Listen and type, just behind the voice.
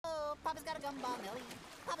a gumball Millie.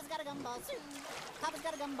 Papa's got a gumball too. Papa's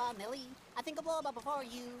got a gumball Millie. I think I'll blow up before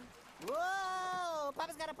you. Whoa!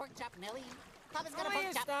 Papa's got a pork chop Millie. Papa's got a pork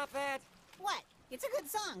chop. Stop that! What? It's a good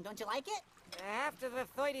song. Don't you like it? After the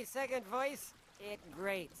 30-second voice, it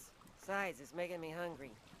grates. Besides, it's making me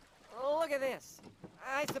hungry. Look at this.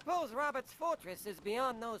 I suppose Robert's fortress is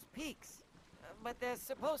beyond those peaks. But there's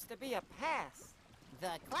supposed to be a pass. The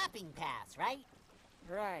clapping pass, right?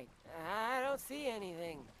 Right. I don't see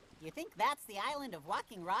anything. You think that's the island of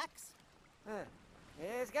Walking Rocks? Huh.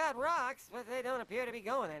 It's got rocks, but they don't appear to be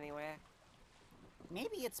going anywhere.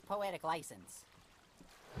 Maybe it's poetic license.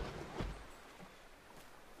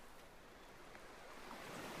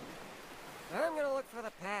 I'm gonna look for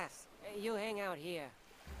the pass. You hang out here.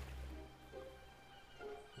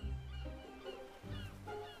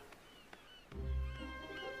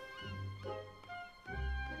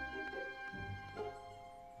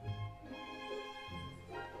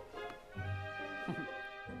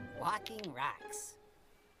 Walking Rocks.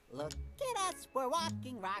 Look at us, we're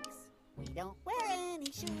walking rocks. We don't wear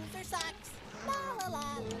any shoes or socks. La la la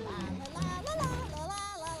la la la la la la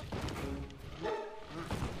la.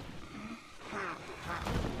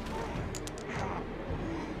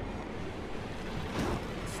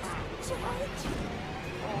 George!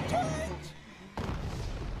 George!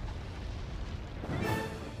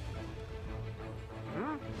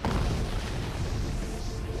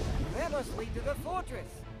 That must lead to the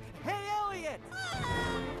fortress. Hey, Elliot! Ah,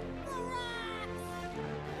 the rocks!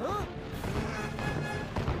 Huh?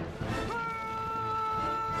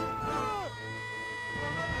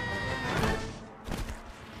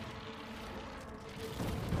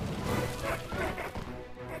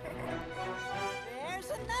 There's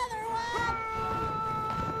another one!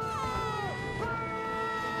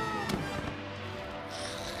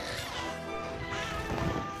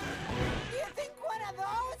 Do you think one of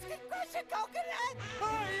those can crush a coconut?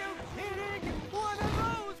 Are you kidding? One of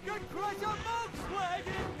those could crush a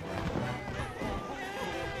Volkswagen!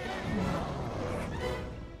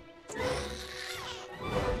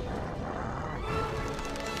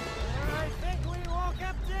 I think we woke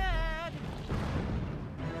up Dad!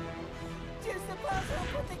 Do you suppose we'll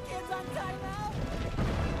put the kids on timeout?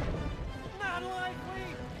 Not likely!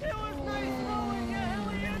 It was nice knowing you,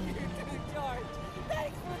 Elliot! You too, George.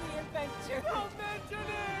 Thanks for the adventure. Don't mention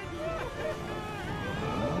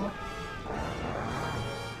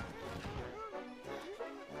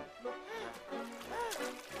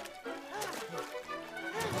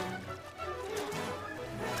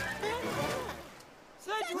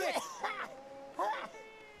Sedgwick!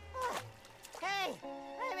 Hey,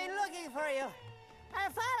 I've been looking for you. I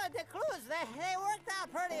followed the clues. They worked out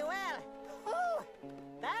pretty well. Whew,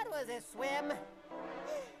 that was a swim.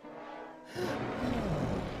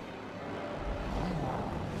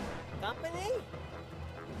 Company?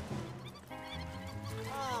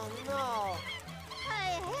 Oh no. I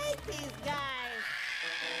hate these guys.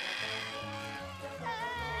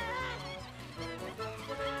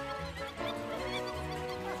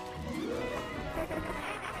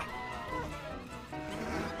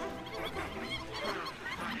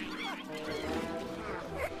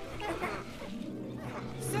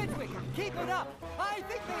 Sedgwick, keep it up! I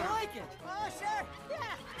think they like it! Oh, sure.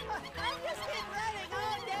 Yeah. I've just been running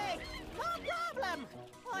all day. No problem.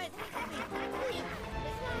 Oh, it's heavy.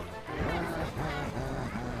 It's not.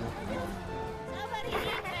 Somebody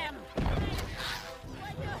eat him.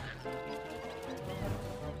 What you...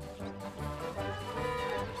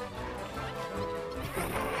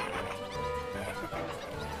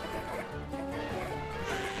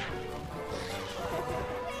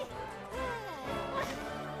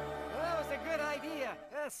 That was a good idea,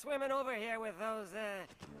 swimming over here with those,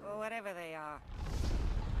 whatever they are.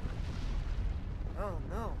 Oh,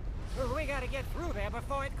 no. We gotta get through there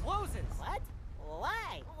before it closes. What?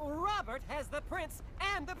 Why? Robert has the prince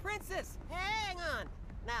and the princess. Hang on.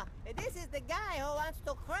 Now, this is the guy who wants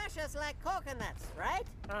to crush us like coconuts, right?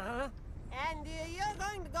 Uh-huh. And you're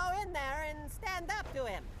going to go in there and stand up to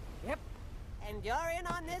him. Yep. And you're in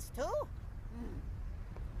on this too?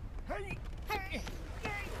 Hey, hey,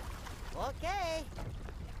 hey. Okay.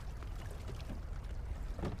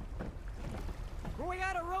 We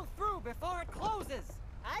gotta row through before it closes.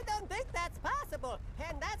 I don't think that's possible.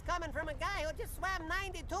 And that's coming from a guy who just swam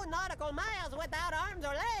 92 nautical miles without arms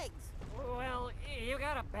or legs. Well, you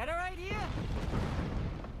got a better idea?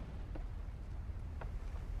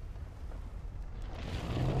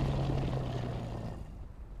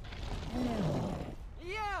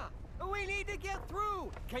 Yeah! We need to get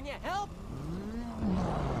through! Can you help?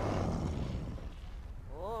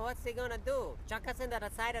 Oh, what's he gonna do? Chuck us into the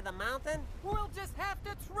side of the mountain? We'll just have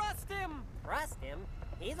to trust him! trust him.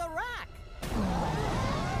 He's a rock.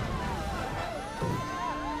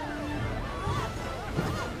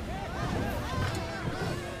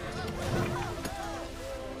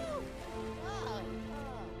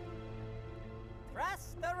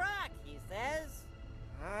 Trust the rock, he says.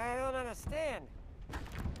 I don't understand.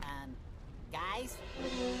 Guys?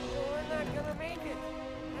 We're not gonna make it.